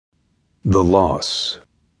The loss.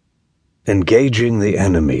 Engaging the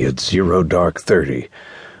enemy at 0:30,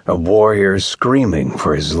 a warrior screaming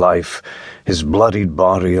for his life, his bloodied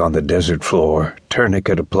body on the desert floor,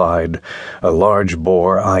 tourniquet applied, a large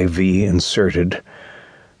bore IV inserted.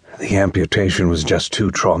 The amputation was just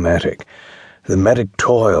too traumatic. The medic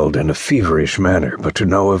toiled in a feverish manner, but to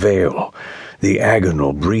no avail. The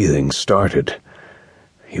agonal breathing started.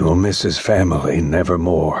 He will miss his family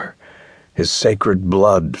nevermore. His sacred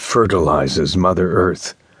blood fertilizes Mother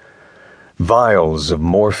Earth. Vials of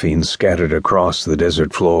morphine scattered across the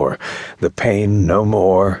desert floor. The pain no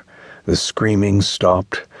more. The screaming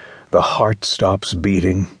stopped. The heart stops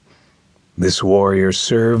beating. This warrior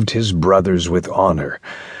served his brothers with honor.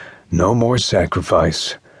 No more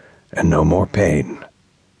sacrifice and no more pain.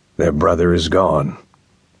 Their brother is gone.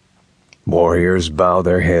 Warriors bow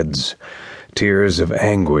their heads. Tears of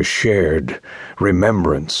anguish shared.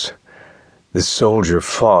 Remembrance. This soldier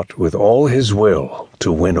fought with all his will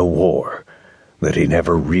to win a war that he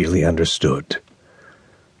never really understood.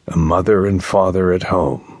 A mother and father at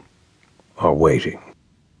home are waiting.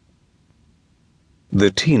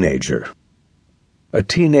 The teenager. A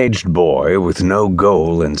teenaged boy with no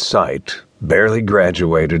goal in sight, barely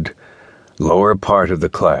graduated, lower part of the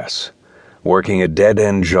class, working a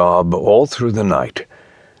dead-end job all through the night,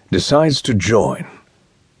 decides to join.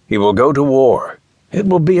 He will go to war. It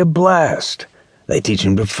will be a blast. They teach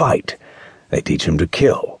him to fight. They teach him to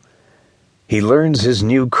kill. He learns his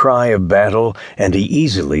new cry of battle, and he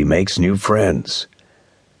easily makes new friends.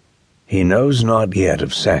 He knows not yet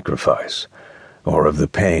of sacrifice, or of the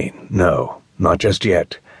pain. No, not just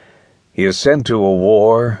yet. He is sent to a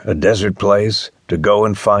war, a desert place, to go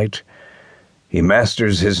and fight. He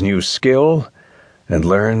masters his new skill, and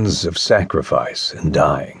learns of sacrifice and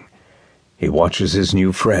dying. He watches his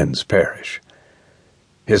new friends perish.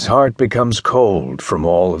 His heart becomes cold from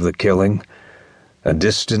all of the killing, a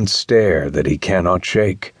distant stare that he cannot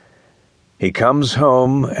shake. He comes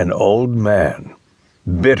home an old man,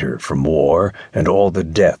 bitter from war and all the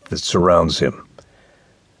death that surrounds him.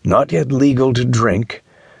 Not yet legal to drink,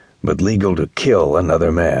 but legal to kill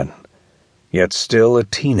another man. Yet still a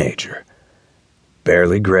teenager,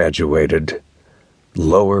 barely graduated,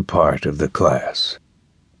 lower part of the class.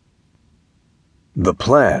 The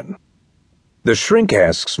plan. The shrink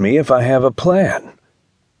asks me if I have a plan.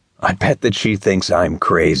 I bet that she thinks I'm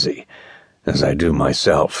crazy, as I do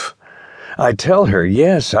myself. I tell her,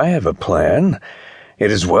 yes, I have a plan.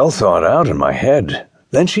 It is well thought out in my head.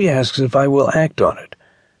 Then she asks if I will act on it.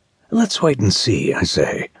 Let's wait and see, I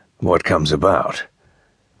say, what comes about.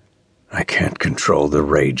 I can't control the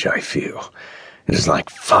rage I feel. It is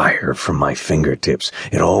like fire from my fingertips.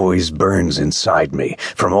 It always burns inside me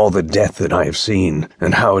from all the death that I have seen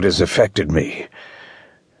and how it has affected me.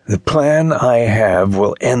 The plan I have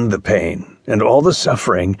will end the pain and all the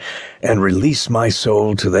suffering and release my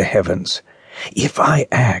soul to the heavens. If I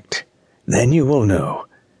act, then you will know.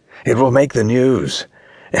 It will make the news,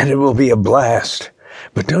 and it will be a blast.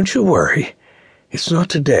 But don't you worry. It's not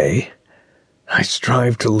today. I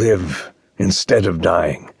strive to live instead of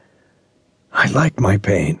dying. I like my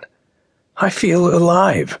pain. I feel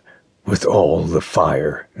alive with all the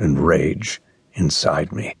fire and rage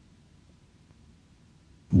inside me.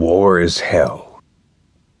 War is hell.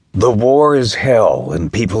 The war is hell,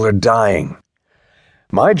 and people are dying.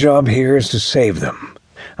 My job here is to save them.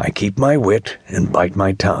 I keep my wit and bite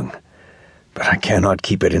my tongue. But I cannot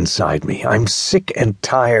keep it inside me. I'm sick and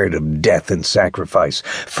tired of death and sacrifice.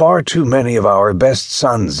 Far too many of our best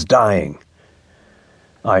sons dying.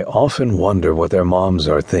 I often wonder what their moms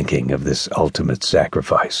are thinking of this ultimate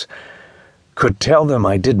sacrifice. Could tell them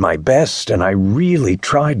I did my best and I really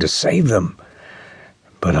tried to save them.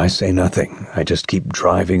 But I say nothing. I just keep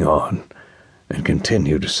driving on and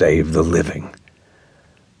continue to save the living.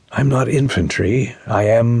 I'm not infantry. I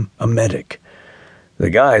am a medic.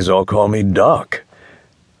 The guys all call me Doc.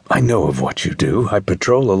 I know of what you do. I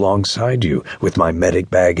patrol alongside you with my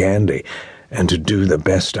medic bag handy, and to do the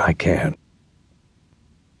best I can.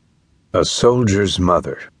 A soldier's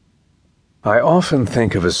mother. I often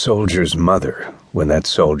think of a soldier's mother when that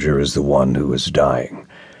soldier is the one who is dying.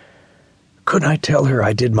 Could I tell her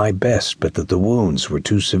I did my best, but that the wounds were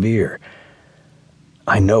too severe?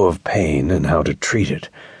 I know of pain and how to treat it.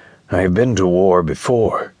 I have been to war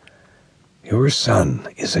before. Your son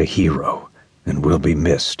is a hero and will be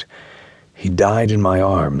missed. He died in my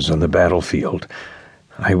arms on the battlefield.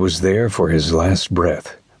 I was there for his last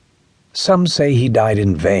breath. Some say he died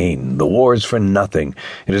in vain. The war's for nothing.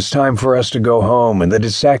 It is time for us to go home, and that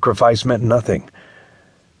his sacrifice meant nothing.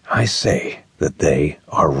 I say that they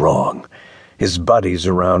are wrong. his buddies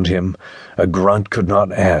around him, a grunt could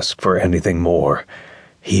not ask for anything more.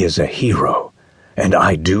 He is a hero, and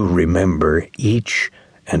I do remember each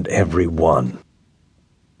and every one.